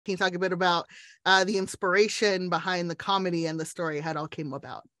Can you talk a bit about the inspiration behind the comedy and the story, how it all came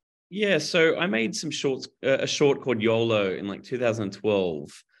about? Yeah, so I made some shorts, a short called YOLO in like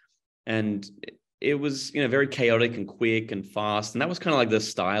 2012, and it was, very chaotic and quick and fast, and that was kind of like the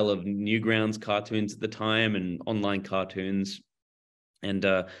style of Newgrounds cartoons at the time and online cartoons. And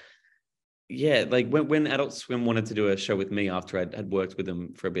yeah, like when Adult Swim wanted to do a show with me after I had worked with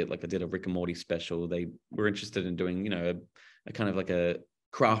them for a bit, like I did a Rick and Morty special, they were interested in doing, a kind of like a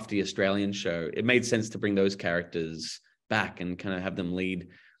crafty Australian show. It made sense to bring those characters back and kind of have them lead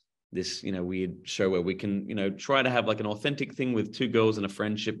this, weird show where we can, try to have like an authentic thing with two girls and a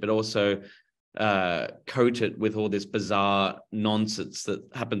friendship, but also coat it with all this bizarre nonsense that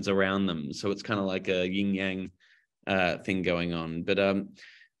happens around them. So it's kind of like a yin yang thing going on. But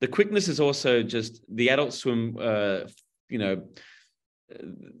the quickness is also just the Adult Swim,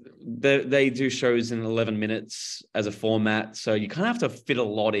 they do shows in 11 minutes as a format. So you kind of have to fit a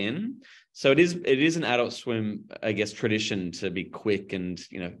lot in. So it is an Adult Swim, I guess, tradition to be quick and,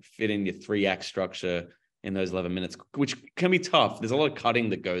 fit in your 3-act structure in those 11 minutes, which can be tough. There's a lot of cutting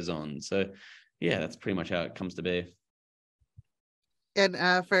that goes on. So yeah, that's pretty much how it comes to be. And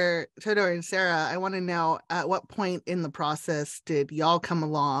for Toto and Sarah, I want to know, at what point in the process did y'all come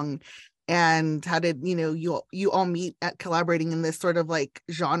along, and how did you all meet at collaborating in this sort of like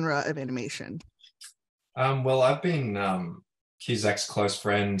genre of animation? Well, I've been Cusack's close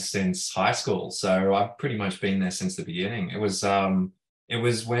friend since high school, so I've pretty much been there since the beginning. It was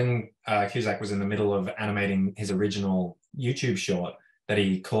when Cusack was in the middle of animating his original YouTube short that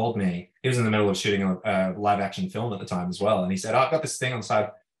he called me. He was in the middle of shooting a live action film at the time as well. And he said, I've got this thing on the side.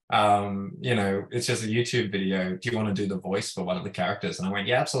 It's just a YouTube video. Do you want to do the voice for one of the characters? And I went,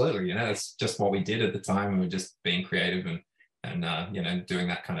 yeah, absolutely. That's just what we did at the time. We were just being creative and doing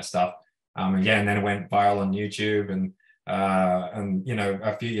that kind of stuff. And then it went viral on YouTube. And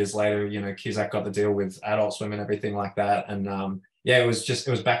a few years later, Cusack got the deal with Adult Swim and everything like that. And it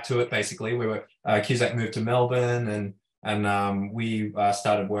was back to it basically. Cusack moved to Melbourne, and we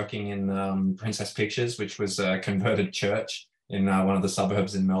started working in Princess Pictures, which was a converted church in one of the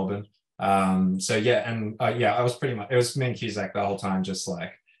suburbs in Melbourne. I was pretty much, it was me and Cusack the whole time, just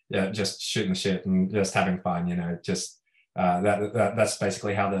shooting the shit and just having fun, that's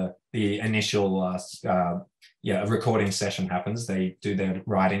basically how the initial recording session happens. They do their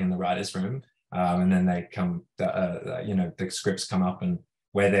writing in the writer's room, and then they come, the scripts come up, and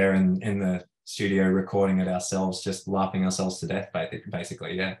we're there in the studio recording it ourselves, just laughing ourselves to death,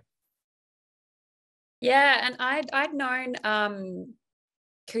 basically. And I'd known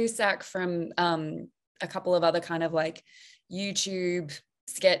Cusack from a couple of other kind of like YouTube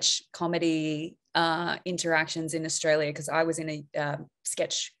sketch comedy interactions in Australia, because I was in a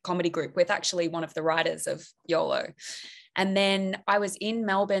sketch comedy group with actually one of the writers of YOLO. And then I was in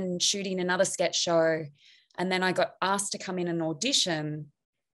Melbourne shooting another sketch show, and then I got asked to come in and audition.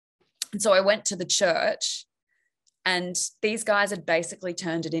 And so I went to the church, and these guys had basically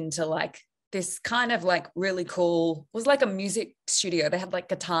turned it into like this kind of like really cool, it was like a music studio. They had like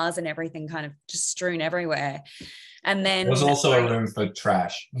guitars and everything kind of just strewn everywhere. And then there was also a room for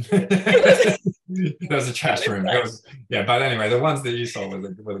trash. There was a trash room. But anyway, the ones that you saw were the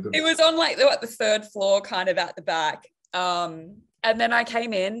good. It was on like the third floor, kind of at the back. And then I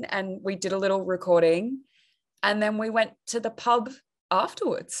came in and we did a little recording, and then we went to the pub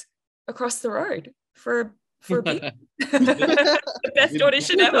afterwards across the road for a beer. The best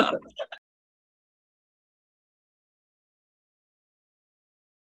audition ever.